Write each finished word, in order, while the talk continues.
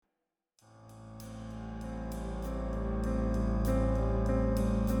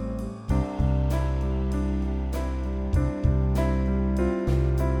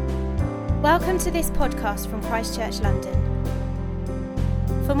Welcome to this podcast from Christchurch, London.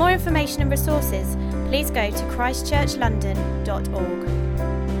 For more information and resources, please go to christchurchlondon.org.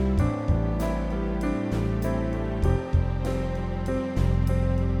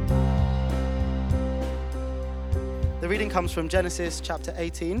 The reading comes from Genesis chapter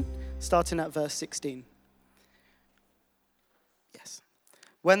 18, starting at verse 16. Yes.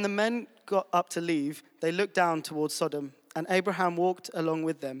 When the men got up to leave, they looked down towards Sodom, and Abraham walked along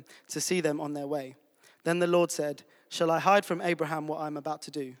with them to see them on their way. Then the Lord said, "Shall I hide from Abraham what I am about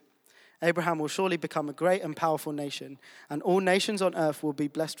to do? Abraham will surely become a great and powerful nation, and all nations on earth will be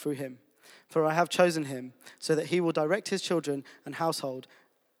blessed through him. For I have chosen him, so that he will direct his children and household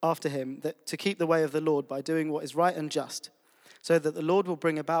after him to keep the way of the Lord by doing what is right and just, so that the Lord will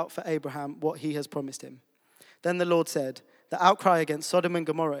bring about for Abraham what he has promised him." Then the Lord said, "The outcry against Sodom and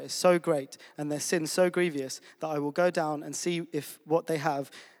Gomorrah is so great, and their sin so grievous, that I will go down and see if what they have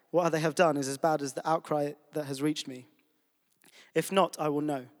done is as bad as the outcry that has reached me. If not, I will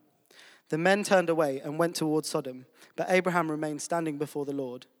know." The men turned away and went towards Sodom, but Abraham remained standing before the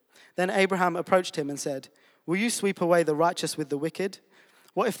Lord. Then Abraham approached him and said, "Will you sweep away the righteous with the wicked?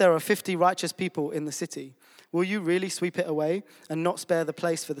 What if there are 50 righteous people in the city? Will you really sweep it away and not spare the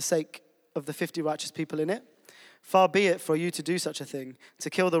place for the sake of the 50 righteous people in it? Far be it for you to do such a thing, to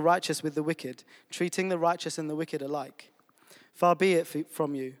kill the righteous with the wicked, treating the righteous and the wicked alike. Far be it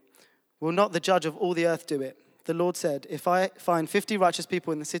from you. Will not the judge of all the earth do it?" The Lord said, "If I find 50 righteous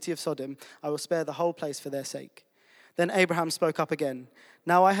people in the city of Sodom, I will spare the whole place for their sake." Then Abraham spoke up again.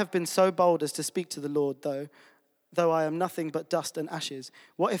 "Now I have been so bold as to speak to the Lord, though I am nothing but dust and ashes.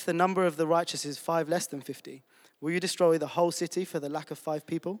 What if the number of the righteous is 5 less than 50? Will you destroy the whole city for the lack of 5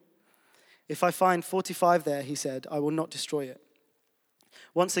 people? If I find 45 there," he said, "I will not destroy it."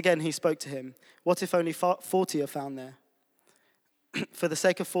 Once again he spoke to him. "What if only 40 are found there? For the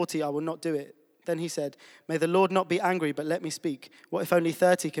sake of 40 I will not do it." Then he said, "May the Lord not be angry, but let me speak. What if only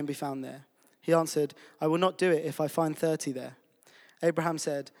 30 can be found there?" He answered, "I will not do it if I find 30 there." Abraham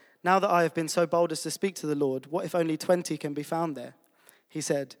said, "Now that I have been so bold as to speak to the Lord, what if only 20 can be found there?" He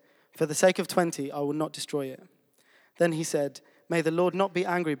said, "For the sake of 20 I will not destroy it." Then he said, "May the Lord not be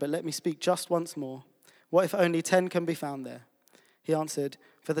angry, but let me speak just once more. What if only 10 can be found there?" He answered,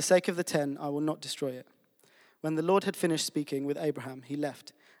 "For the sake of the 10, I will not destroy it." When the Lord had finished speaking with Abraham, he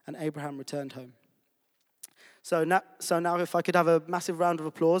left, and Abraham returned home. So now if I could have a massive round of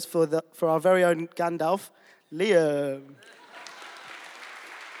applause for our very own Gandalf, Liam.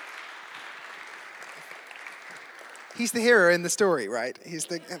 He's the hero in the story, right? He's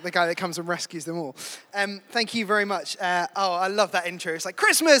the guy that comes and rescues them all. Thank you very much. I love that intro. It's like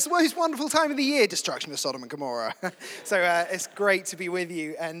Christmas, most wonderful time of the year, destruction of Sodom and Gomorrah. So it's great to be with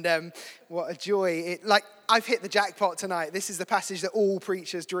you, and what a joy. I've hit the jackpot tonight. This is the passage that all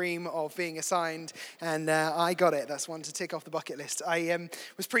preachers dream of being assigned, and I got it. That's one to tick off the bucket list. I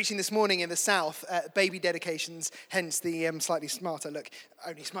was preaching this morning in the South at baby dedications, hence the slightly smarter look,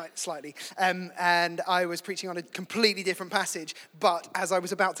 only slightly. And I was preaching on a completely different passage, but as I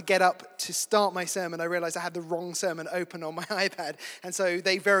was about to get up to start my sermon, I realized I had the wrong sermon open on my iPad, and so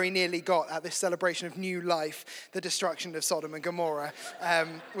they very nearly got, at this celebration of new life, the destruction of Sodom and Gomorrah,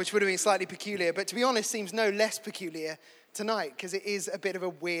 which would have been slightly peculiar, but to be honest, seems no less peculiar tonight, because it is a bit of a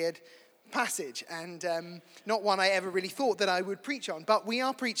weird passage, and not one I ever really thought that I would preach on. But we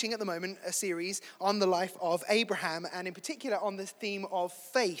are preaching at the moment a series on the life of Abraham, and in particular on the theme of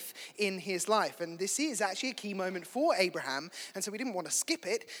faith in his life. And this is actually a key moment for Abraham, and so we didn't want to skip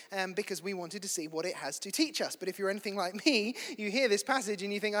it because we wanted to see what it has to teach us. But if you're anything like me, you hear this passage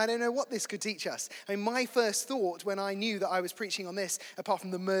and you think, I don't know what this could teach us. I mean, my first thought when I knew that I was preaching on this, apart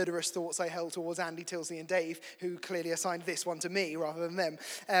from the murderous thoughts I held towards Andy, Tilsley and Dave, who clearly assigned this one to me rather than them,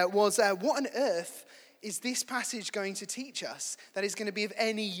 was what on earth is this passage going to teach us that is going to be of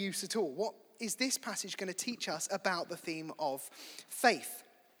any use at all? What is this passage going to teach us about the theme of faith?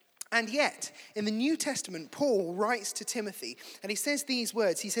 And yet, in the New Testament, Paul writes to Timothy, and he says these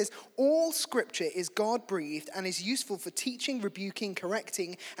words. He says, "All scripture is God-breathed and is useful for teaching, rebuking,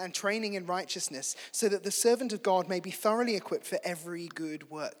 correcting, and training in righteousness, so that the servant of God may be thoroughly equipped for every good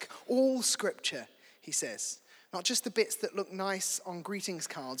work." All scripture, he says. Not just the bits that look nice on greetings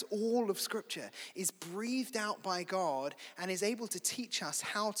cards. All of Scripture is breathed out by God and is able to teach us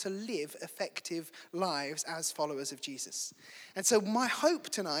how to live effective lives as followers of Jesus. And so my hope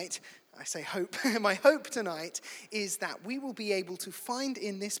tonight, I say hope. My hope tonight is that we will be able to find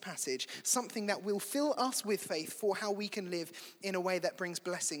in this passage something that will fill us with faith for how we can live in a way that brings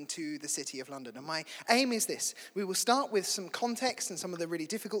blessing to the city of London. And my aim is this. We will start with some context and some of the really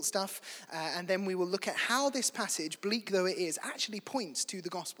difficult stuff, and then we will look at how this passage, bleak though it is, actually points to the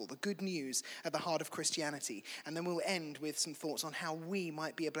gospel, the good news at the heart of Christianity. And then we'll end with some thoughts on how we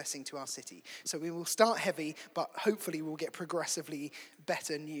might be a blessing to our city. So we will start heavy, but hopefully we'll get progressively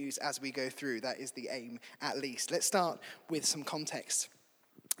better news as we go through. That is the aim, at least. Let's start with some context.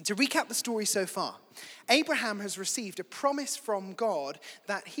 To recap the story so far, Abraham has received a promise from God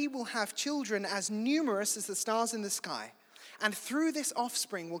that he will have children as numerous as the stars in the sky, and through this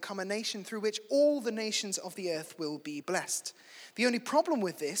offspring will come a nation through which all the nations of the earth will be blessed. The only problem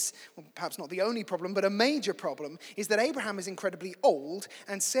with this, well, perhaps not the only problem, but a major problem, is that Abraham is incredibly old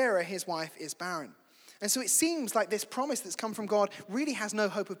and Sarah, his wife, is barren. And so it seems like this promise that's come from God really has no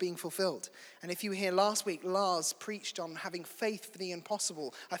hope of being fulfilled. And if you were here last week, Lars preached on having faith for the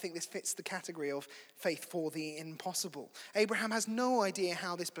impossible. I think this fits the category of faith for the impossible. Abraham has no idea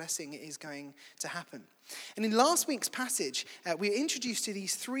how this blessing is going to happen. And in last week's passage, we were introduced to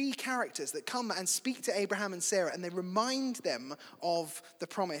these three characters that come and speak to Abraham and Sarah, and they remind them of the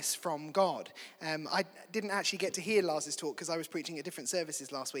promise from God. I didn't actually get to hear Lars's talk because I was preaching at different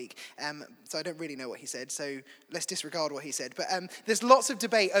services last week, so I don't really know what he said, so let's disregard what he said. But there's lots of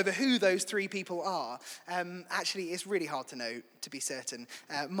debate over who those three people are. Actually, it's really hard to know, to be certain.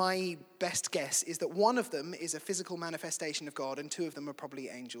 My best guess is that one of them is a physical manifestation of God, and two of them are probably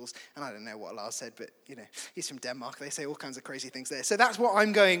angels. And I don't know what Lars said, but he's from Denmark. They say all kinds of crazy things there. So that's what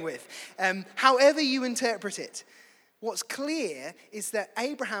I'm going with. However you interpret it, what's clear is that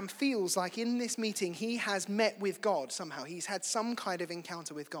Abraham feels like in this meeting he has met with God somehow. He's had some kind of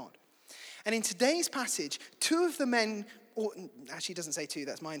encounter with God. And in today's passage, two of the men, or actually it doesn't say two,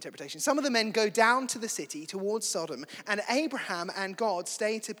 that's my interpretation. Some of the men go down to the city towards Sodom, and Abraham and God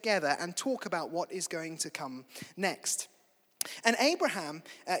stay together and talk about what is going to come next. And Abraham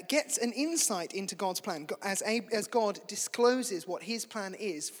gets an insight into God's plan as God discloses what his plan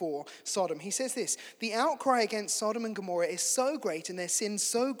is for Sodom. He says this: "The outcry against Sodom and Gomorrah is so great and their sin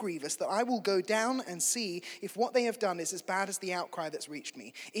so grievous that I will go down and see if what they have done is as bad as the outcry that's reached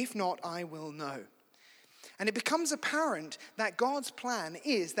me. If not, I will know." And it becomes apparent that God's plan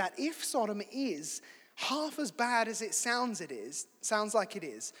is that if Sodom is half as bad as it sounds like it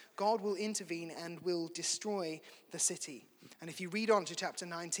is, God will intervene and will destroy the city. And if you read on to chapter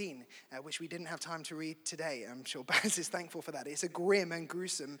 19, which we didn't have time to read today, I'm sure Baz is thankful for that. It's a grim and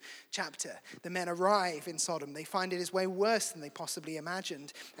gruesome chapter. The men arrive in Sodom. They find it is way worse than they possibly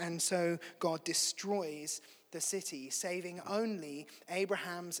imagined. And so God destroys the city, saving only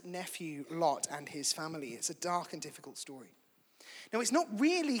Abraham's nephew Lot and his family. It's a dark and difficult story. Now, it's not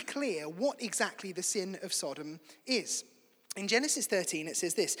really clear what exactly the sin of Sodom is. In Genesis 13, it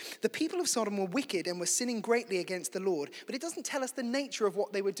says this: "The people of Sodom were wicked and were sinning greatly against the Lord," but it doesn't tell us the nature of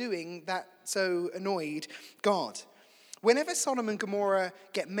what they were doing that so annoyed God. Whenever Sodom and Gomorrah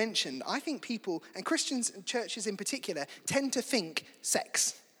get mentioned, I think people, and Christians and churches in particular, tend to think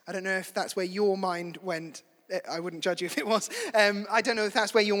sex. I don't know if that's where your mind went. I wouldn't judge you if it was. I don't know if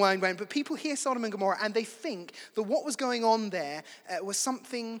that's where your mind went, but people hear Sodom and Gomorrah and they think that what was going on there was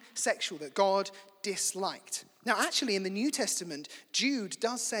something sexual that God disliked. Now, actually, in the New Testament, Jude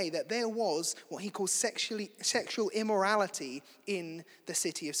does say that there was what he calls sexual immorality in the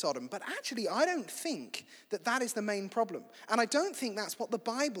city of Sodom. But actually, I don't think that that is the main problem. And I don't think that's what the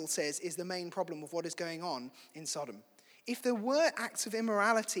Bible says is the main problem of what is going on in Sodom. If there were acts of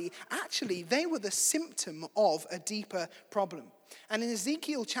immorality, actually, they were the symptom of a deeper problem. And in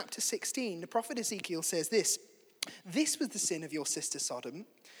Ezekiel chapter 16, the prophet Ezekiel says this: "This was the sin of your sister Sodom.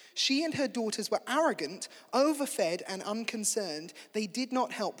 She and her daughters were arrogant, overfed, and unconcerned. They did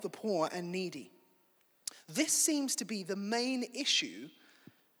not help the poor and needy." This seems to be the main issue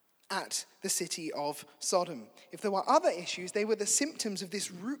at the city of Sodom. If there were other issues, they were the symptoms of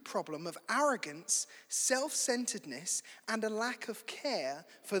this root problem of arrogance, self-centeredness, and a lack of care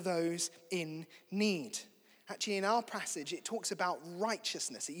for those in need. Actually, in our passage, it talks about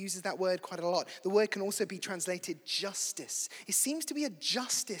righteousness. It uses that word quite a lot. The word can also be translated justice. It seems to be a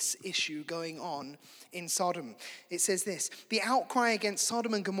justice issue going on in Sodom. It says this: "The outcry against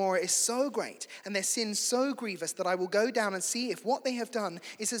Sodom and Gomorrah is so great and their sin so grievous that I will go down and see if what they have done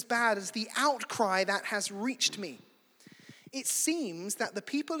is as bad as the outcry that has reached me." It seems that the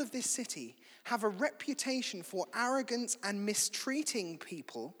people of this city have a reputation for arrogance and mistreating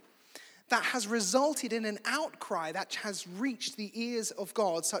people that has resulted in an outcry that has reached the ears of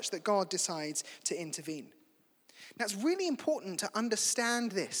God such that God decides to intervene. Now, it's really important to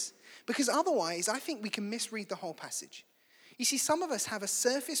understand this Because otherwise, I think we can misread the whole passage. You see, some of us have a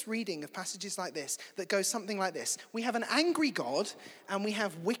surface reading of passages like this that goes something like this. We have an angry God and we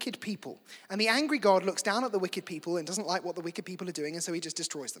have wicked people. And the angry God looks down at the wicked people and doesn't like what the wicked people are doing, and so he just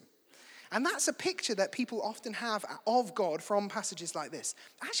destroys them. And that's a picture that people often have of God from passages like this.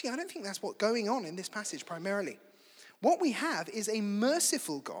 Actually, I don't think that's what's going on in this passage primarily. What we have is a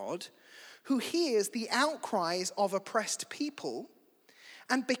merciful God who hears the outcries of oppressed people.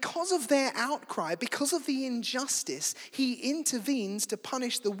 And because of their outcry, because of the injustice, he intervenes to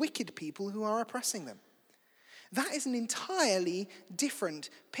punish the wicked people who are oppressing them. That is an entirely different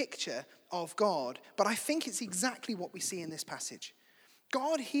picture of God, but I think it's exactly what we see in this passage.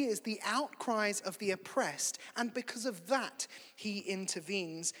 God hears the outcries of the oppressed, and because of that, he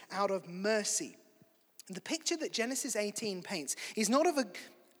intervenes out of mercy. And the picture that Genesis 18 paints is not of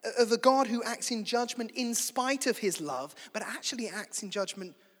a God who acts in judgment in spite of his love, but actually acts in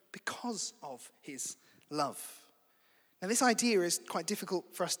judgment because of his love. Now, this idea is quite difficult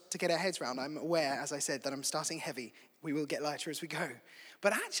for us to get our heads around. I'm aware, as I said, that I'm starting heavy. We will get lighter as we go.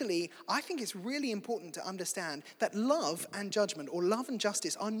 But actually, I think it's really important to understand that love and judgment, or love and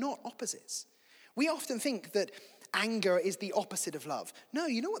justice, are not opposites. We often think that anger is the opposite of love. No,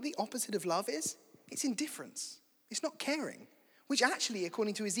 you know what the opposite of love is? It's indifference. It's not caring. Which actually,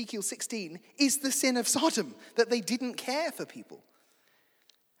 according to Ezekiel 16, is the sin of Sodom, that they didn't care for people.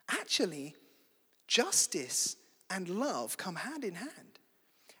 Actually, justice and love come hand in hand.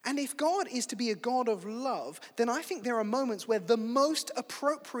 And if God is to be a God of love, then I think there are moments where the most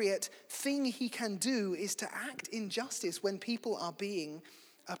appropriate thing he can do is to act in justice when people are being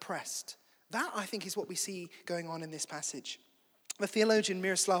oppressed. That, I think, is what we see going on in this passage. The theologian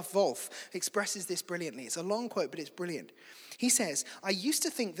Miroslav Volf expresses this brilliantly. It's a long quote, but it's brilliant. He says, "I used to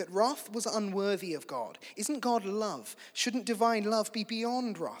think that wrath was unworthy of God. Isn't God love? Shouldn't divine love be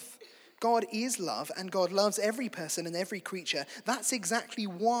beyond wrath? God is love, and God loves every person and every creature. That's exactly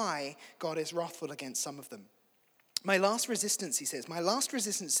why God is wrathful against some of them. My last resistance," he says, "my last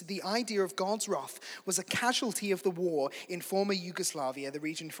resistance to the idea of God's wrath was a casualty of the war in former Yugoslavia, the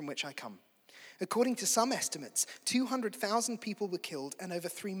region from which I come. According to some estimates, 200,000 people were killed and over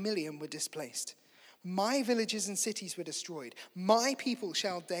 3 million were displaced. My villages and cities were destroyed. My people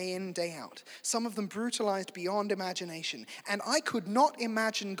shelled day in, day out, some of them brutalized beyond imagination. And I could not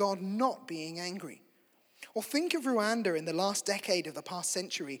imagine God not being angry. Or think of Rwanda in the last decade of the past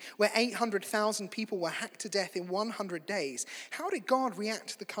century, where 800,000 people were hacked to death in 100 days. How did God react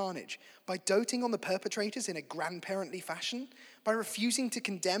to the carnage? By doting on the perpetrators in a grandparently fashion? By refusing to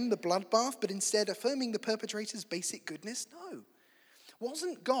condemn the bloodbath, but instead affirming the perpetrators' basic goodness? No.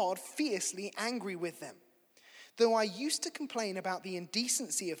 Wasn't God fiercely angry with them? Though I used to complain about the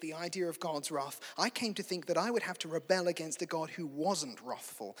indecency of the idea of God's wrath, I came to think that I would have to rebel against a God who wasn't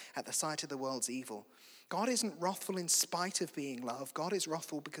wrathful at the sight of the world's evil. God isn't wrathful in spite of being love. God is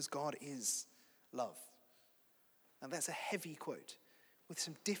wrathful because God is love." And that's a heavy quote with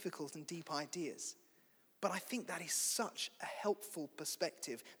some difficult and deep ideas. But I think that is such a helpful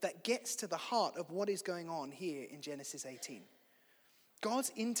perspective that gets to the heart of what is going on here in Genesis 18.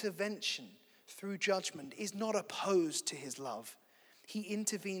 God's intervention through judgment is not opposed to his love. He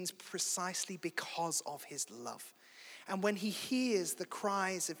intervenes precisely because of his love. And when he hears the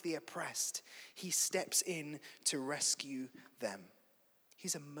cries of the oppressed, he steps in to rescue them.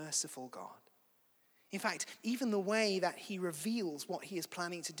 He's a merciful God. In fact, even the way that he reveals what he is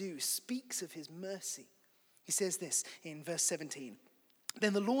planning to do speaks of his mercy. He says this in verse 17.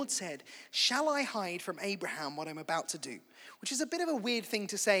 "Then the Lord said, 'Shall I hide from Abraham what I'm about to do?'" Which is a bit of a weird thing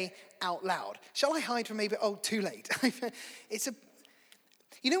to say out loud. Shall I hide from Abraham? Oh, too late.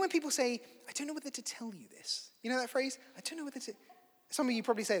 You know when people say, "I don't know whether to tell you this." You know that phrase? I don't know whether to. Some of you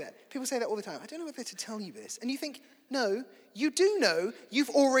probably say that. People say that all the time. I don't know whether to tell you this. And you think, no, you do know. You've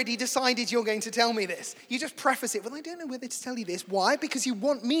already decided you're going to tell me this. You just preface it, "Well, I don't know whether to tell you this." Why? Because you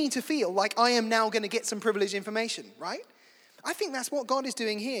want me to feel like I am now going to get some privileged information, right? I think that's what God is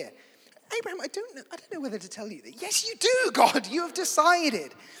doing here. "Abraham, I don't know whether to tell you this." Yes, you do, God. You have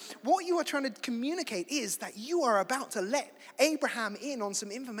decided. What you are trying to communicate is that you are about to let Abraham in on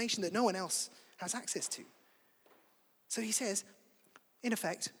some information that no one else has access to. So he says, in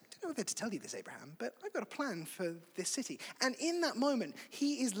effect, "I don't know whether to tell you this, Abraham, but I've got a plan for this city." And in that moment,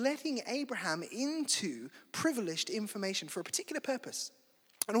 he is letting Abraham into privileged information for a particular purpose.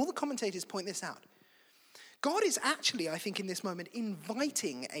 And all the commentators point this out. God is actually, I think, in this moment,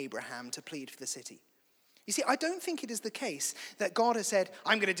 inviting Abraham to plead for the city. You see, I don't think it is the case that God has said,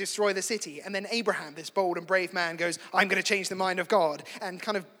 I'm going to destroy the city. And then Abraham, this bold and brave man, goes, I'm going to change the mind of God, and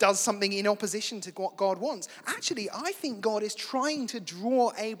kind of does something in opposition to what God wants. Actually, I think God is trying to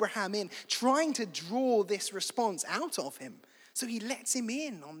draw Abraham in, trying to draw this response out of him. So he lets him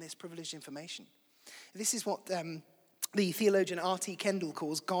in on this privileged information. This is what the theologian R.T. Kendall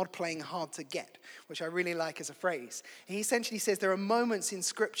calls God playing hard to get, which I really like as a phrase. He essentially says there are moments in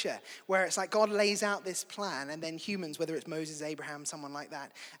Scripture where it's like God lays out this plan, and then humans, whether it's Moses, Abraham, someone like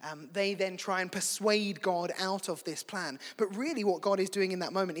that, they then try and persuade God out of this plan. But really what God is doing in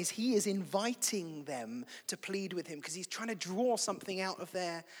that moment is he is inviting them to plead with him, because he's trying to draw something out of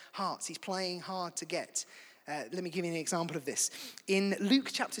their hearts. He's playing hard to get. Let me give you an example of this. In Luke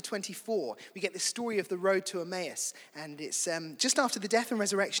chapter 24, we get the story of the road to Emmaus. And it's just after the death and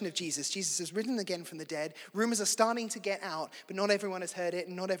resurrection of Jesus. Jesus has risen again from the dead. Rumors are starting to get out, but not everyone has heard it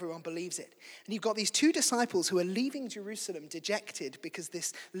and not everyone believes it. And you've got these two disciples who are leaving Jerusalem dejected because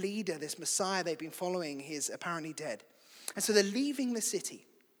this leader, this Messiah they've been following, is apparently dead. And so they're leaving the city.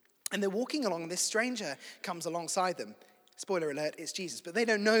 And they're walking along, and this stranger comes alongside them. Spoiler alert, it's Jesus, but they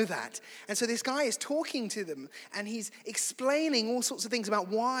don't know that. And so this guy is talking to them, and he's explaining all sorts of things about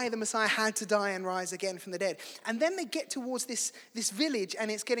why the Messiah had to die and rise again from the dead. And then they get towards this village, and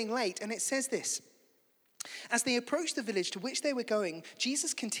it's getting late, and it says this. As they approached the village to which they were going,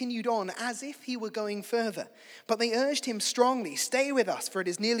 Jesus continued on as if he were going further. But they urged him strongly, "Stay with us, for it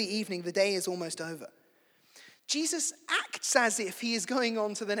is nearly evening, the day is almost over." Jesus acts as if he is going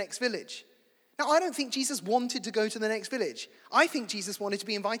on to the next village. Now, I don't think Jesus wanted to go to the next village. I think Jesus wanted to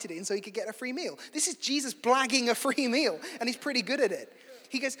be invited in so he could get a free meal. This is Jesus blagging a free meal, and he's pretty good at it.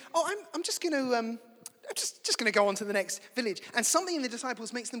 He goes, I'm just going to go on to the next village. And something in the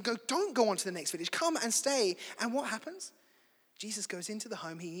disciples makes them go, don't go on to the next village. Come and stay. And what happens? Jesus goes into the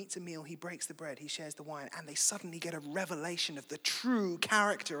home, he eats a meal, he breaks the bread, he shares the wine, and they suddenly get a revelation of the true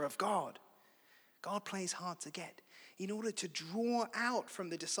character of God. God plays hard to get, in order to draw out from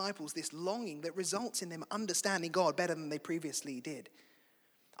the disciples this longing that results in them understanding God better than they previously did.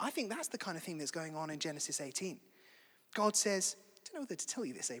 I think that's the kind of thing that's going on in Genesis 18. God says, I don't know whether to tell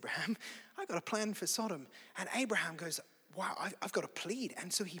you this, Abraham. I've got a plan for Sodom. And Abraham goes, wow, I've got to plead.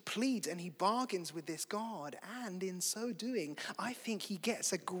 And so he pleads and he bargains with this God. And in so doing, I think he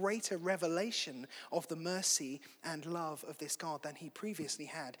gets a greater revelation of the mercy and love of this God than he previously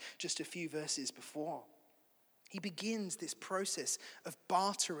had just a few verses before. He begins this process of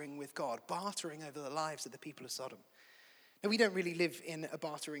bartering with God, bartering over the lives of the people of Sodom. Now, we don't really live in a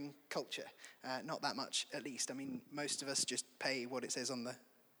bartering culture, not that much at least. I mean, most of us just pay what it says on the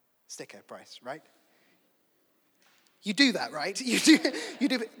sticker price, right? You do that, right? You do.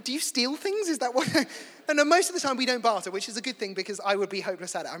 Do you steal things? Is that what? No, most of the time we don't barter, which is a good thing because I would be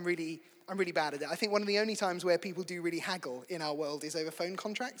hopeless at it. I'm really bad at it. I think one of the only times where people do really haggle in our world is over phone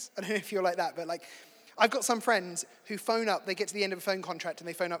contracts. I don't know if you're like that, but like, I've got some friends who phone up, they get to the end of a phone contract and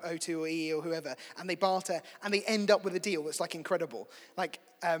they phone up O2 or EE or whoever, and they barter, and they end up with a deal that's like incredible. Like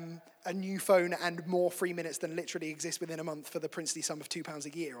a new phone and more free minutes than literally exist within a month for the princely sum of £2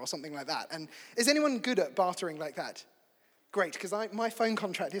 a year or something like that. And is anyone good at bartering like that? Great, because my phone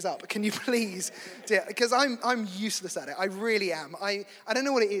contract is up. Can you please do it? Because I'm useless at it. I really am. I don't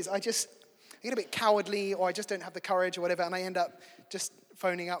know what it is. I get a bit cowardly, or I just don't have the courage or whatever, and I end up just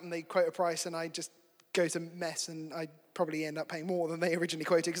phoning up and they quote a price and I just go to mess, and I probably end up paying more than they originally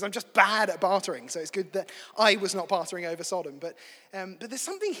quoted because I'm just bad at bartering. So it's good that I was not bartering over Sodom. But there's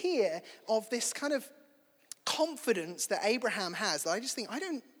something here of this kind of confidence that Abraham has that I just think I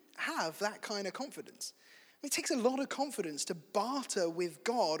don't have that kind of confidence. It takes a lot of confidence to barter with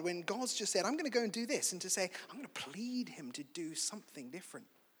God when God's just said, I'm going to go and do this, and to say, I'm going to plead him to do something different.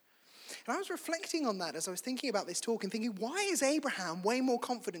 And I was reflecting on that as I was thinking about this talk and thinking, why is Abraham way more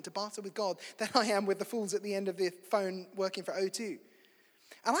confident to barter with God than I am with the fools at the end of the phone working for O2?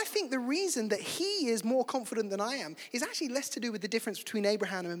 And I think the reason that he is more confident than I am is actually less to do with the difference between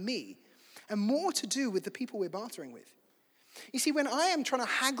Abraham and me, and more to do with the people we're bartering with. You see, when I am trying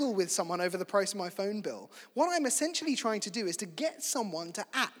to haggle with someone over the price of my phone bill, what I'm essentially trying to do is to get someone to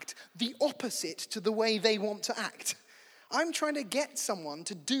act the opposite to the way they want to act. I'm trying to get someone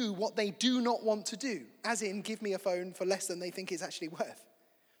to do what they do not want to do, as in give me a phone for less than they think it's actually worth.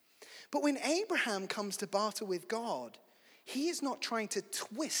 But when Abraham comes to barter with God, he is not trying to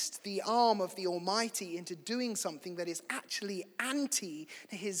twist the arm of the Almighty into doing something that is actually anti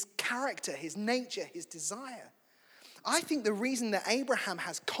his character, his nature, his desire. I think the reason that Abraham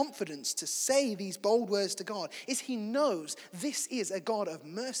has confidence to say these bold words to God is he knows this is a God of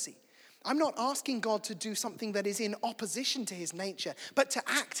mercy. I'm not asking God to do something that is in opposition to his nature, but to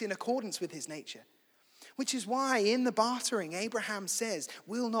act in accordance with his nature. Which is why in the bartering, Abraham says,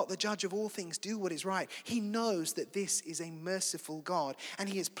 will not the judge of all things do what is right? He knows that this is a merciful God, and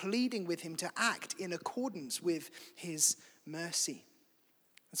he is pleading with him to act in accordance with his mercy.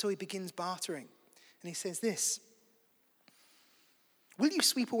 And so he begins bartering, and he says this: will you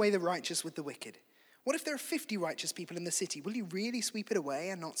sweep away the righteous with the wicked? What if there are 50 righteous people in the city? Will you really sweep it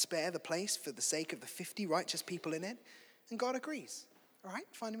away and not spare the place for the sake of the 50 righteous people in it? And God agrees. All right,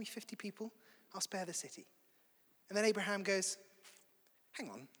 find me 50 people. I'll spare the city. And then Abraham goes, hang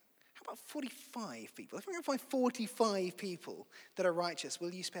on, how about 45 people? If I'm going to find 45 people that are righteous,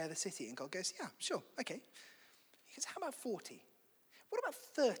 will you spare the city? And God goes, yeah, sure, okay. He goes, how about 40? What about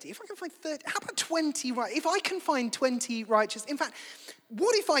 30? If I can find 30, how about 20 right? If I can find 20 righteous, in fact,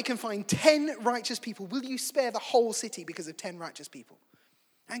 what if I can find 10 righteous people? Will you spare the whole city because of 10 righteous people?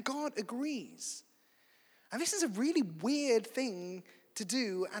 And God agrees. And this is a really weird thing to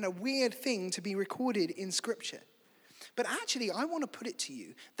do and a weird thing to be recorded in Scripture. But actually, I want to put it to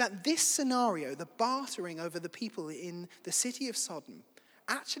you that this scenario, the bartering over the people in the city of Sodom,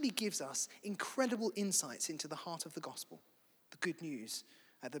 actually gives us incredible insights into the heart of the gospel, the good news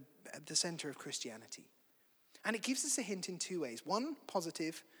at the center of Christianity. And it gives us a hint in two ways: one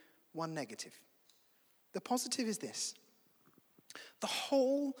positive, one negative. The positive is this: the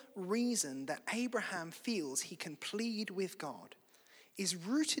whole reason that Abraham feels he can plead with God is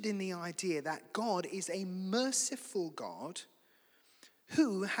rooted in the idea that God is a merciful God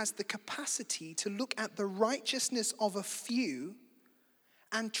who has the capacity to look at the righteousness of a few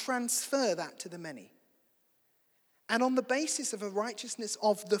and transfer that to the many. And on the basis of a righteousness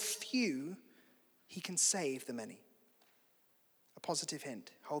of the few, he can save the many. A positive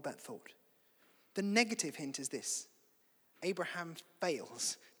hint. Hold that thought. The negative hint is this: Abraham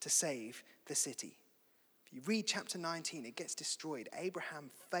fails to save the city. If you read chapter 19, it gets destroyed. Abraham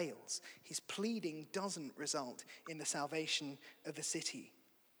fails. His pleading doesn't result in the salvation of the city.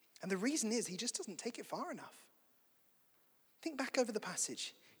 And the reason is he just doesn't take it far enough. Think back over the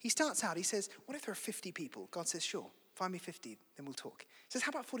passage. He starts out, he says, what if there are 50 people? God says, sure, find me 50, then we'll talk. He says, how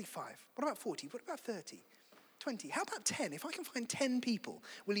about 45? What about 40? What about 30? 20? How about 10? If I can find 10 people,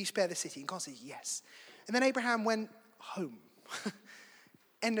 will you spare the city? And God says, yes. And then Abraham went home.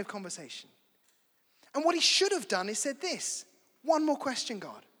 End of conversation. And what he should have done is said this: one more question,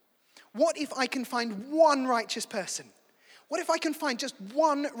 God. What if I can find one righteous person? What if I can find just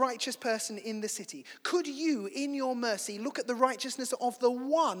one righteous person in the city? Could you, in your mercy, look at the righteousness of the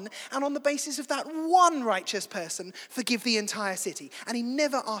one, and on the basis of that one righteous person, forgive the entire city? And he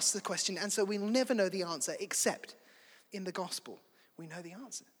never asks the question, and so we'll never know the answer, except in the gospel we know the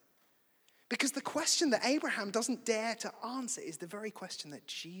answer. Because the question that Abraham doesn't dare to answer is the very question that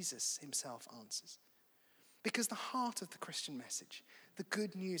Jesus himself answers. Because the heart of the Christian message, the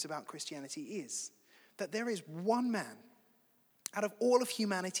good news about Christianity, is that there is one man out of all of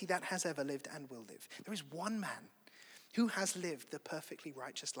humanity that has ever lived and will live. There is one man who has lived the perfectly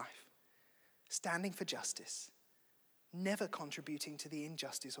righteous life, standing for justice, never contributing to the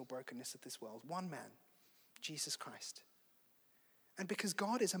injustice or brokenness of this world. One man, Jesus Christ. And because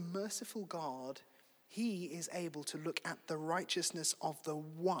God is a merciful God, he is able to look at the righteousness of the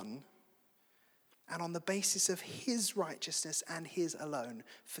one, and on the basis of his righteousness and his alone,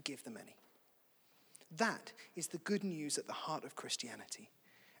 forgive the many. That is the good news at the heart of Christianity.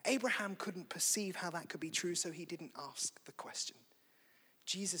 Abraham couldn't perceive how that could be true, so he didn't ask the question.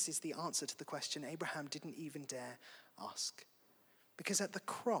 Jesus is the answer to the question Abraham didn't even dare ask. Because at the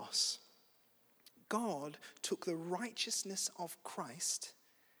cross, God took the righteousness of Christ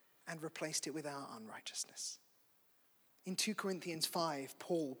and replaced it with our unrighteousness. In 2 Corinthians 5,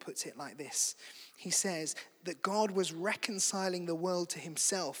 Paul puts it like this. He says that God was reconciling the world to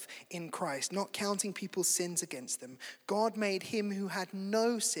himself in Christ, not counting people's sins against them. God made him who had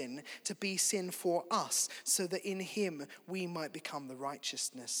no sin to be sin for us, so that in him we might become the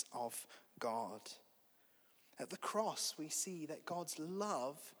righteousness of God. At the cross, we see that God's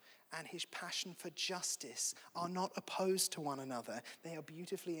love and his passion for justice are not opposed to one another. They are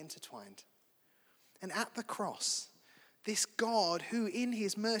beautifully intertwined. And at the cross, this God who in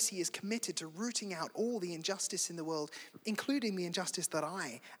his mercy is committed to rooting out all the injustice in the world, including the injustice that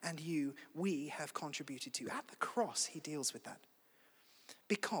I and you, we have contributed to. At the cross, he deals with that.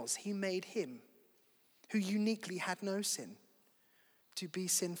 Because he made him who uniquely had no sin to be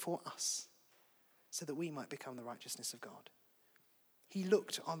sin for us, so that we might become the righteousness of God. He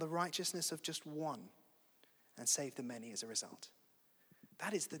looked on the righteousness of just one and saved the many as a result.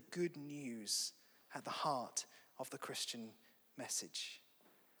 That is the good news at the heart of the Christian message.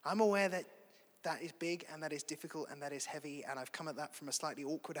 I'm aware that that is big and that is difficult and that is heavy, and I've come at that from a slightly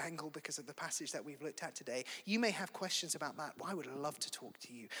awkward angle because of the passage that we've looked at today. You may have questions about that. Well, I would love to talk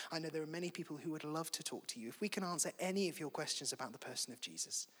to you. I know there are many people who would love to talk to you if we can answer any of your questions about the person of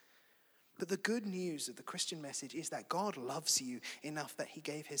Jesus. But the good news of the Christian message is that God loves you enough that he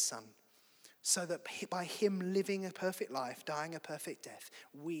gave his son, so that by him living a perfect life, dying a perfect death,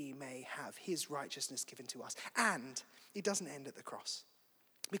 we may have his righteousness given to us. And it doesn't end at the cross,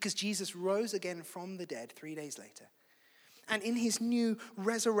 because Jesus rose again from the dead 3 days later. And in his new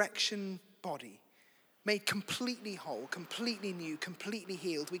resurrection body, made completely whole, completely new, completely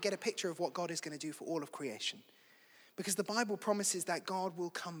healed, we get a picture of what God is going to do for all of creation. Because the Bible promises that God will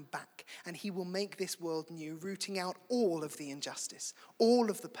come back and he will make this world new, rooting out all of the injustice,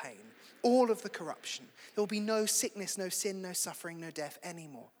 all of the pain, all of the corruption. There will be no sickness, no sin, no suffering, no death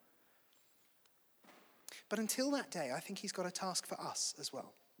anymore. But until that day, I think he's got a task for us as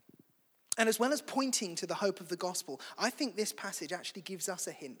well. And as well as pointing to the hope of the gospel, I think this passage actually gives us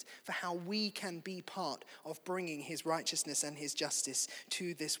a hint for how we can be part of bringing his righteousness and his justice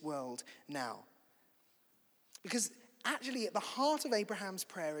to this world now. Because actually at the heart of Abraham's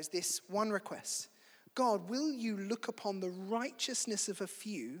prayer is this one request. God, will you look upon the righteousness of a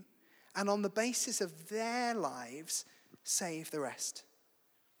few and on the basis of their lives, save the rest?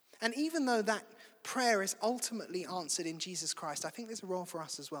 And even though that prayer is ultimately answered in Jesus Christ, I think there's a role for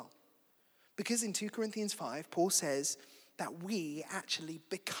us as well. Because in 2 Corinthians 5, Paul says that we actually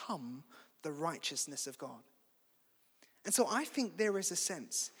become the righteousness of God. And so I think there is a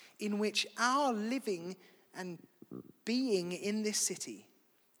sense in which our living and being in this city,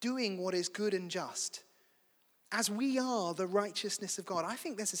 doing what is good and just, as we are the righteousness of God, I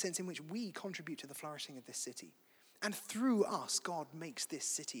think there's a sense in which we contribute to the flourishing of this city. And through us, God makes this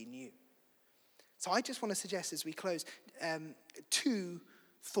city new. So I just want to suggest as we close 2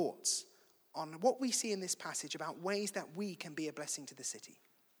 thoughts on what we see in this passage about ways that we can be a blessing to the city.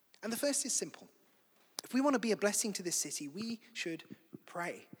 And the first is simple. If we want to be a blessing to this city, we should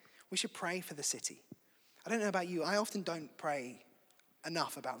pray. We should pray for the city. I don't know about you, I often don't pray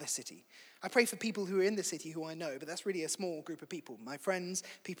enough about this city. I pray for people who are in the city who I know, but that's really a small group of people. My friends,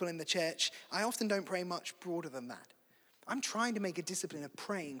 people in the church. I often don't pray much broader than that. I'm trying to make a discipline of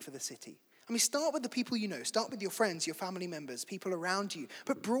praying for the city. I mean, start with the people you know. Start with your friends, your family members, people around you,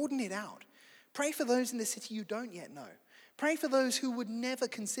 but broaden it out. Pray for those in the city you don't yet know. Pray for those who would never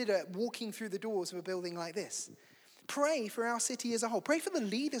consider walking through the doors of a building like this. Pray for our city as a whole. Pray for the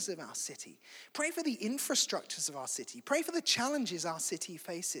leaders of our city. Pray for the infrastructures of our city. Pray for the challenges our city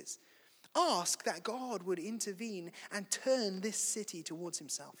faces. Ask that God would intervene and turn this city towards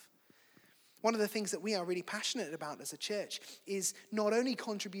himself. One of the things that we are really passionate about as a church is not only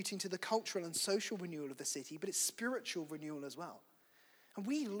contributing to the cultural and social renewal of the city, but its spiritual renewal as well. And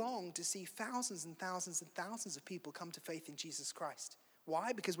we long to see thousands and thousands and thousands of people come to faith in Jesus Christ.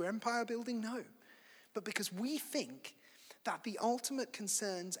 Why? Because we're empire building? No. But because we think that the ultimate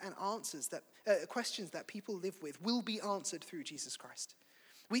concerns and answers that questions that people live with will be answered through Jesus Christ.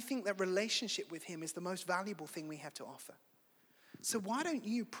 We think that relationship with him is the most valuable thing we have to offer. So why don't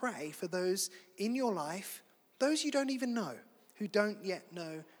you pray for those in your life, those you don't even know, who don't yet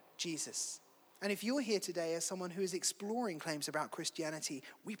know Jesus? And if you're here today as someone who is exploring claims about Christianity,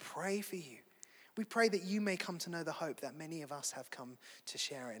 we pray for you. We pray that you may come to know the hope that many of us have come to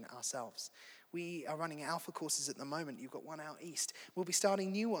share in ourselves. We are running alpha courses at the moment. You've got one out east. We'll be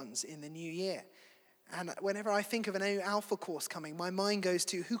starting new ones in the new year. And whenever I think of a new alpha course coming, my mind goes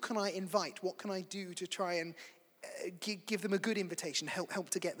to who can I invite? What can I do to try and give them a good invitation, help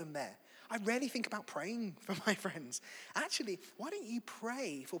to get them there? I rarely think about praying for my friends. Actually, why don't you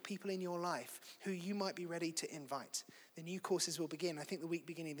pray for people in your life who you might be ready to invite? The new courses will begin, I think the week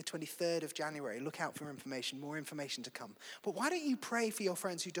beginning the 23rd of January. Look out for information, more information to come. But why don't you pray for your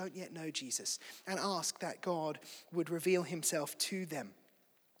friends who don't yet know Jesus and ask that God would reveal himself to them?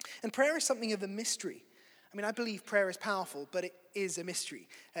 And prayer is something of a mystery. I mean, I believe prayer is powerful, but it is a mystery.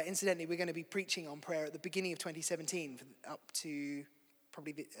 Incidentally, we're going to be preaching on prayer at the beginning of 2017 up to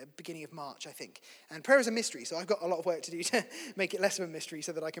probably the beginning of March, I think. And prayer is a mystery, so I've got a lot of work to do to make it less of a mystery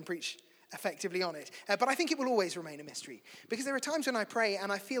so that I can preach effectively on it. But I think it will always remain a mystery. Because there are times when I pray and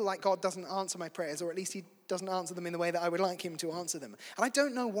I feel like God doesn't answer my prayers, or at least he doesn't answer them in the way that I would like him to answer them. And I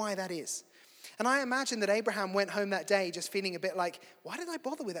don't know why that is. And I imagine that Abraham went home that day just feeling a bit like, why did I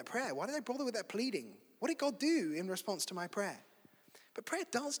bother with that prayer? Why did I bother with that pleading? What did God do in response to my prayer? But prayer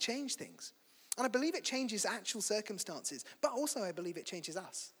does change things. And I believe it changes actual circumstances, but also I believe it changes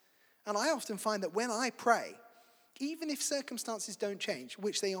us. And I often find that when I pray, even if circumstances don't change,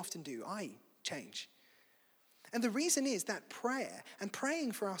 which they often do, I change. And the reason is that prayer and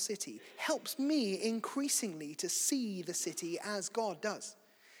praying for our city helps me increasingly to see the city as God does.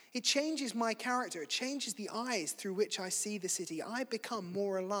 It changes my character. It changes the eyes through which I see the city. I become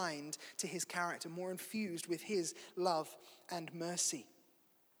more aligned to his character, more infused with his love and mercy.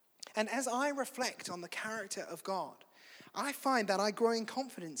 And as I reflect on the character of God, I find that I grow in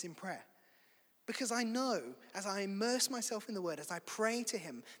confidence in prayer. Because I know, as I immerse myself in the Word, as I pray to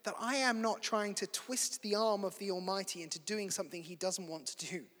him, that I am not trying to twist the arm of the Almighty into doing something he doesn't want to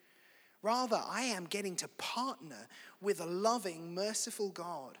do. Rather, I am getting to partner with a loving, merciful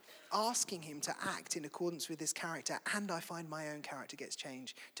God, asking him to act in accordance with his character, and I find my own character gets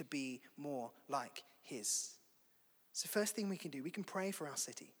changed to be more like his. So first thing we can do, we can pray for our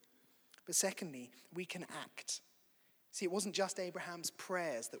city. But secondly, we can act. See, it wasn't just Abraham's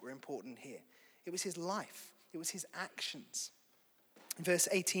prayers that were important here. It was his life. It was his actions. In verse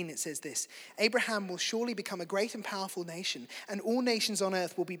 18 it says this, Abraham will surely become a great and powerful nation, and all nations on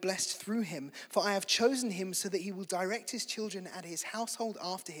earth will be blessed through him, for I have chosen him so that he will direct his children and his household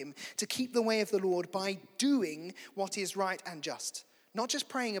after him to keep the way of the Lord by doing what is right and just. Not just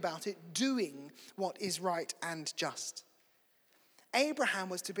praying about it, doing what is right and just. Abraham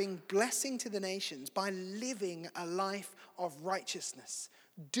was to bring blessing to the nations by living a life of righteousness,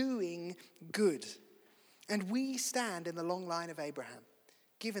 doing good. And we stand in the long line of Abraham,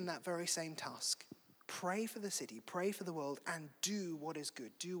 given that very same task. Pray for the city, pray for the world, and do what is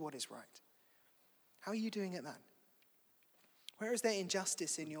good, do what is right. How are you doing at that? Where is there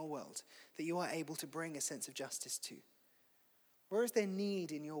injustice in your world that you are able to bring a sense of justice to? Where is there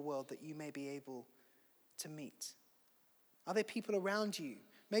need in your world that you may be able to meet? Are there people around you,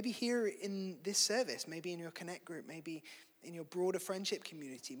 maybe here in this service, maybe in your Connect group, maybe in your broader friendship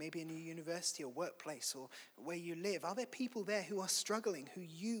community, maybe in your university or workplace or where you live? Are there people there who are struggling, who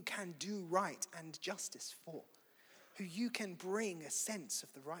you can do right and justice for, who you can bring a sense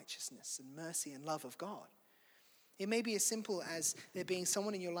of the righteousness and mercy and love of God? It may be as simple as there being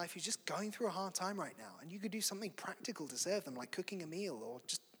someone in your life who's just going through a hard time right now, and you could do something practical to serve them, like cooking a meal or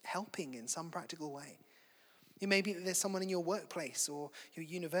just helping in some practical way. It may be that there's someone in your workplace or your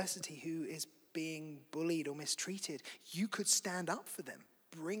university who is being bullied or mistreated. You could stand up for them,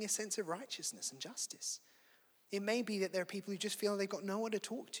 bring a sense of righteousness and justice. It may be that there are people who just feel they've got no one to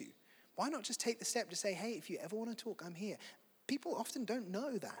talk to. Why not just take the step to say, hey, if you ever want to talk, I'm here. People often don't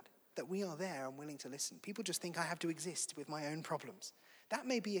know that we are there and willing to listen. People just think I have to exist with my own problems. That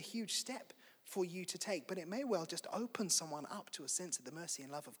may be a huge step for you to take, but it may well just open someone up to a sense of the mercy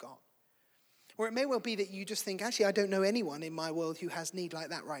and love of God. Or it may well be that you just think, actually, I don't know anyone in my world who has need like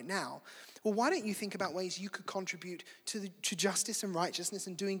that right now. Well, why don't you think about ways you could contribute to justice and righteousness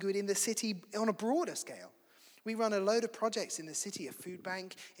and doing good in the city on a broader scale? We run a load of projects in the city, a food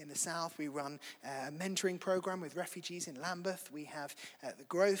bank in the south. We run a mentoring program with refugees in Lambeth. We have the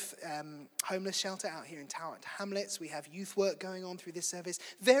Growth homeless shelter out here in Tower Hamlets. We have youth work going on through this service.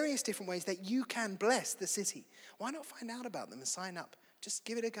 Various different ways that you can bless the city. Why not find out about them and sign up? Just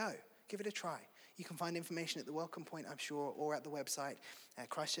give it a go. Give it a try. You can find information at the welcome point, I'm sure, or at the website,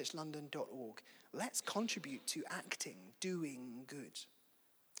 christchurchlondon.org. Let's contribute to acting, doing good.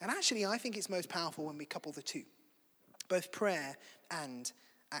 And actually, I think it's most powerful when we couple the two, both prayer and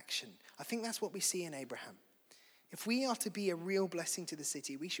action. I think that's what we see in Abraham. If we are to be a real blessing to the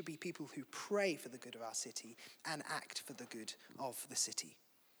city, we should be people who pray for the good of our city and act for the good of the city.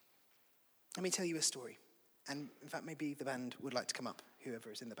 Let me tell you a story. And in fact, maybe the band would like to come up,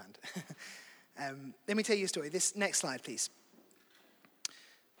 whoever is in the band. Let me tell you a story. This next slide, please.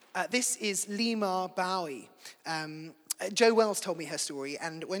 This is Lima Bowie. Jo Wells told me her story,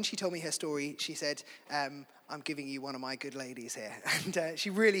 and when she told me her story, she said, I'm giving you one of my good ladies here. And she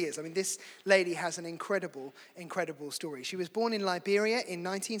really is. I mean, this lady has an incredible, incredible story. She was born in Liberia in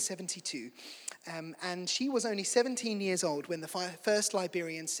 1972, and she was only 17 years old when the first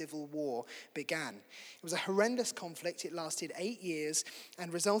Liberian Civil War began. It was a horrendous conflict. It lasted 8 years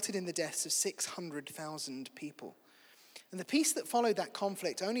and resulted in the deaths of 600,000 people. And the peace that followed that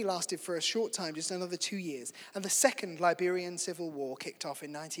conflict only lasted for a short time, just another 2 years. And the second Liberian Civil War kicked off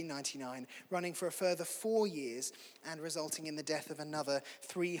in 1999, running for a further 4 years and resulting in the death of another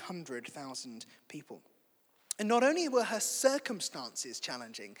 300,000 people. And not only were her circumstances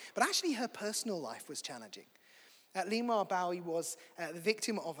challenging, but actually her personal life was challenging. Lima Bowie was the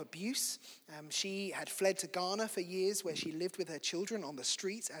victim of abuse. She had fled to Ghana for years, where she lived with her children on the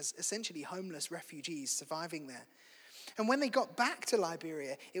streets as essentially homeless refugees surviving there. And when they got back to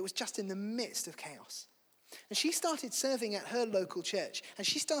Liberia, it was just in the midst of chaos. And she started serving at her local church. And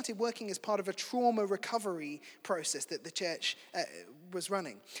she started working as part of a trauma recovery process that the church was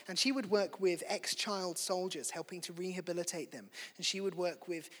running. And she would work with ex-child soldiers, helping to rehabilitate them. And she would work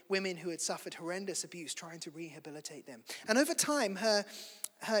with women who had suffered horrendous abuse, trying to rehabilitate them. And over time, her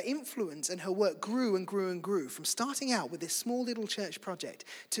influence and her work grew and grew and grew, from starting out with this small little church project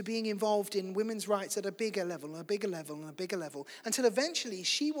to being involved in women's rights at a bigger level and a bigger level and a bigger level, until eventually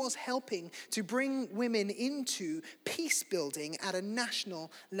she was helping to bring women into peace building at a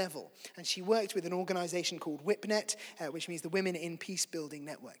national level. And she worked with an organization called WIPNET, which means the Women in Peace Building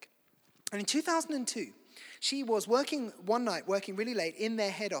Network. And in 2002, she was working one night, working really late in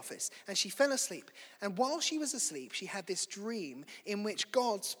their head office, and she fell asleep. And while she was asleep, she had this dream in which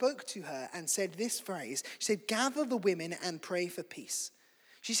God spoke to her and said this phrase. She said, "Gather the women and pray for peace."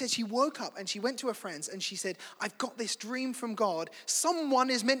 She said she woke up and she went to her friends and she said, "I've got this dream from God. Someone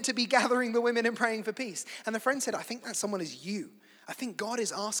is meant to be gathering the women and praying for peace." And the friend said, "I think that someone is you. I think God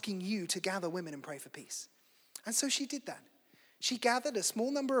is asking you to gather women and pray for peace." And so she did that. She gathered a small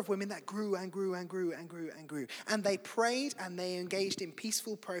number of women that grew and grew and grew and grew and grew. And they prayed and they engaged in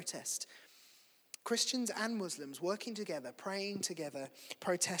peaceful protest. Christians and Muslims working together, praying together,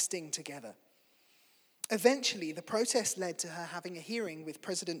 protesting together. Eventually, the protest led to her having a hearing with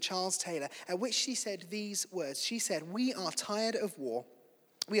President Charles Taylor, at which she said these words. She said, "We are tired of war.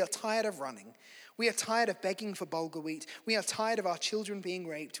 We are tired of running. We are tired of begging for bulgur wheat. We are tired of our children being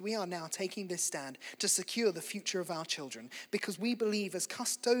raped. We are now taking this stand to secure the future of our children, because we believe as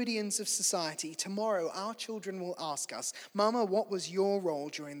custodians of society, tomorrow our children will ask us, 'Mama, what was your role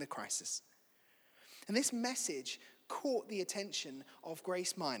during the crisis?'" And this message caught the attention of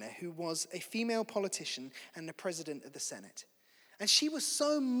Grace Minor, who was a female politician and the president of the Senate. And she was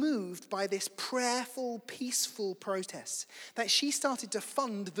so moved by this prayerful, peaceful protest that she started to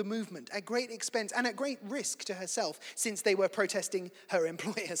fund the movement at great expense and at great risk to herself, since they were protesting her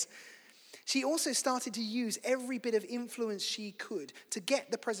employers. She also started to use every bit of influence she could to get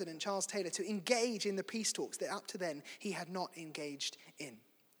the president, Charles Taylor, to engage in the peace talks that up to then he had not engaged in.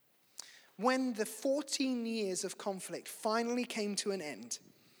 When the 14 years of conflict finally came to an end,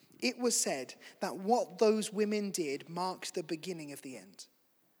 it was said that what those women did marked the beginning of the end.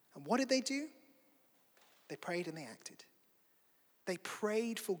 And what did they do? They prayed and they acted. They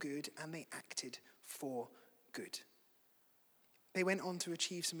prayed for good and they acted for good. They went on to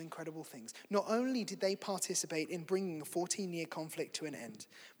achieve some incredible things. Not only did they participate in bringing a 14-year conflict to an end,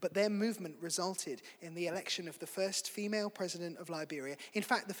 but their movement resulted in the election of the first female president of Liberia, in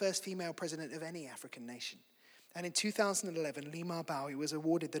fact, the first female president of any African nation. And in 2011, Lima Bowie was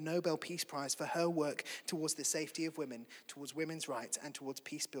awarded the Nobel Peace Prize for her work towards the safety of women, towards women's rights, and towards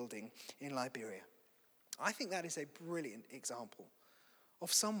peace building in Liberia. I think that is a brilliant example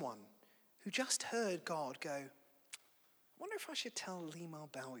of someone who just heard God go, "I wonder if I should tell Lima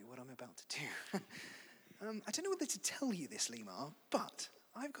Bowie what I'm about to do." I don't know whether to tell you this, Lima, but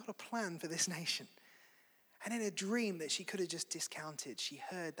I've got a plan for this nation. And in a dream that she could have just discounted, she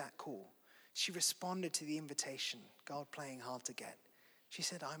heard that call. She responded to the invitation, God playing hard to get. She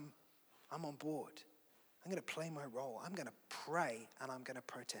said, I'm on board. I'm going to play my role. I'm going to pray and I'm going to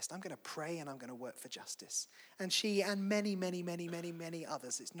protest. I'm going to pray and I'm going to work for justice. And she and many, many, many, many, many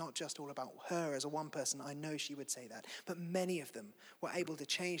others, it's not just all about her as a one person. I know she would say that. But many of them were able to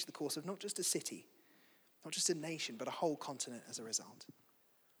change the course of not just a city, not just a nation, but a whole continent as a result.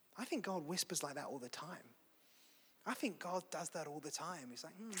 I think God whispers like that all the time. I think God does that all the time. He's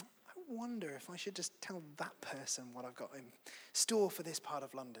like, I wonder if I should just tell that person what I've got in store for this part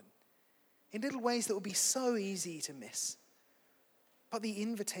of London. In little ways that will be so easy to miss. But the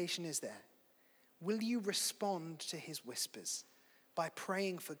invitation is there. Will you respond to his whispers by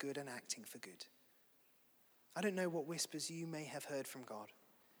praying for good and acting for good? I don't know what whispers you may have heard from God.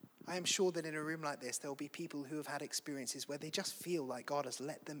 I am sure that in a room like this, there will be people who have had experiences where they just feel like God has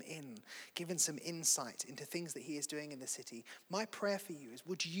let them in, given some insight into things that he is doing in the city. My prayer for you is,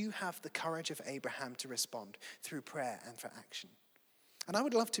 would you have the courage of Abraham to respond through prayer and for action? And I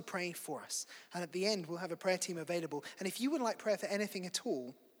would love to pray for us. And at the end, we'll have a prayer team available. And if you would like prayer for anything at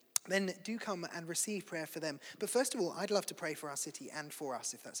all, then do come and receive prayer for them. But first of all, I'd love to pray for our city and for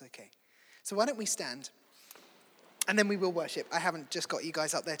us, if that's okay. So why don't we stand? And then we will worship. I haven't just got you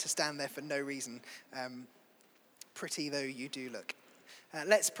guys up there to stand there for no reason. Pretty though you do look.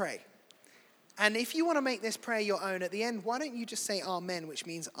 Let's pray. And if you want to make this prayer your own at the end, why don't you just say amen, which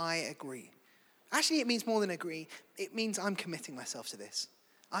means I agree. Actually, it means more than agree. It means I'm committing myself to this.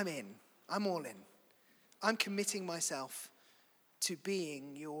 I'm in. I'm all in. I'm committing myself to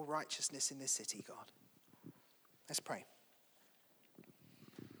being your righteousness in this city, God. Let's pray.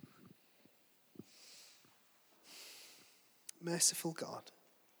 merciful God.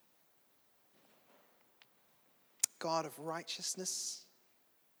 God of righteousness,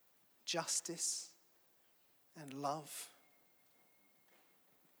 justice, and love.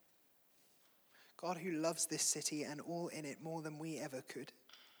 God who loves this city and all in it more than we ever could.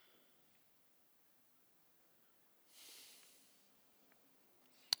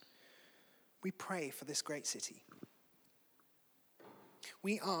 We pray for this great city.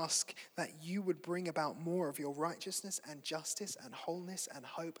 We ask that you would bring about more of your righteousness and justice and wholeness and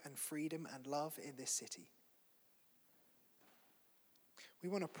hope and freedom and love in this city. We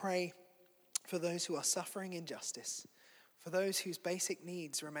want to pray for those who are suffering injustice, for those whose basic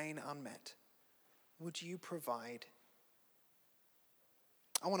needs remain unmet. Would you provide?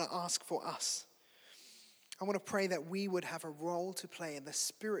 I want to ask for us. I want to pray that we would have a role to play in the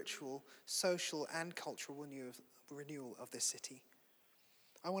spiritual, social, and cultural renewal of this city.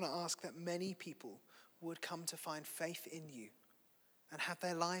 I want to ask that many people would come to find faith in you and have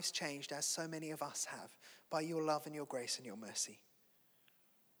their lives changed, as so many of us have, by your love and your grace and your mercy.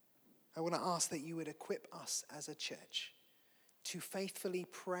 I want to ask that you would equip us as a church to faithfully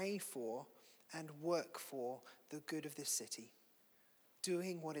pray for and work for the good of this city,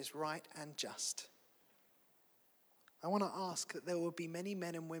 doing what is right and just. I want to ask that there will be many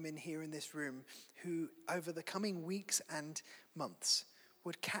men and women here in this room who, over the coming weeks and months,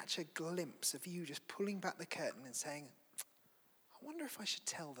 would catch a glimpse of you just pulling back the curtain and saying, I wonder if I should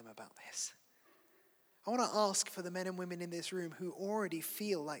tell them about this. I want to ask for the men and women in this room who already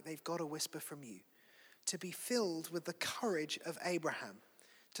feel like they've got a whisper from you to be filled with the courage of Abraham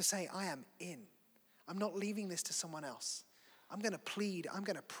to say, I am in. I'm not leaving this to someone else. I'm going to plead. I'm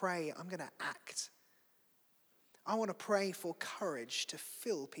going to pray. I'm going to act. I want to pray for courage to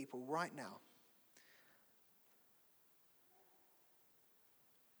fill people right now.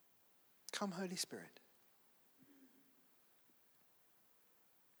 Come, Holy Spirit.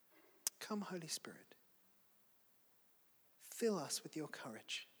 Come, Holy Spirit. Fill us with your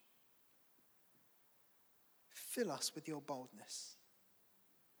courage. Fill us with your boldness.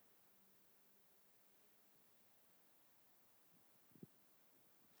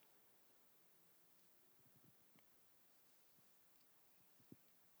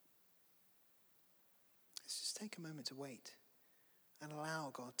 Let's just take a moment to wait and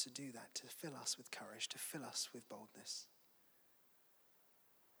allow God to do that, to fill us with courage, to fill us with boldness.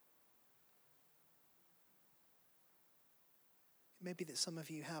 It may be that some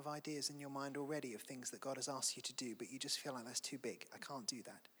of you have ideas in your mind already of things that God has asked you to do, but you just feel like that's too big. I can't do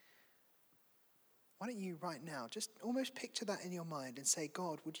that. Why don't you right now just almost picture that in your mind and say,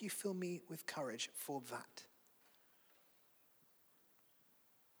 God, would you fill me with courage for that?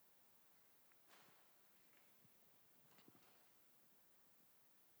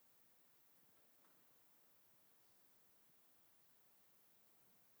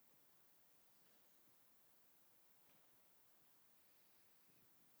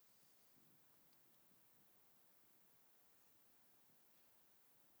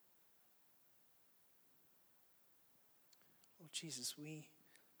 Lord Jesus, we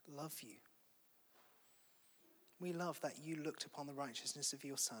love you. We love that you looked upon the righteousness of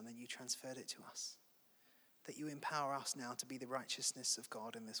your Son and you transferred it to us. That you empower us now to be the righteousness of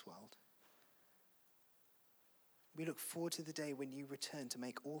God in this world. We look forward to the day when you return to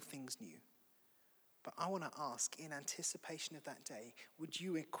make all things new. But I want to ask, in anticipation of that day, would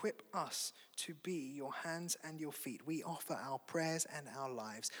you equip us to be your hands and your feet? We offer our prayers and our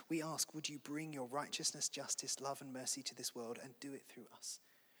lives. We ask, would you bring your righteousness, justice, love, and mercy to this world and do it through us?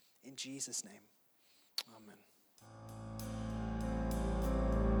 In Jesus' name, amen.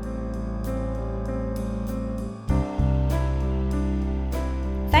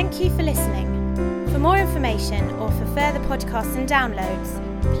 Thank you for listening. For more information or for further podcasts and downloads,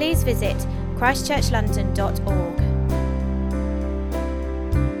 please visit christchurchlondon.org.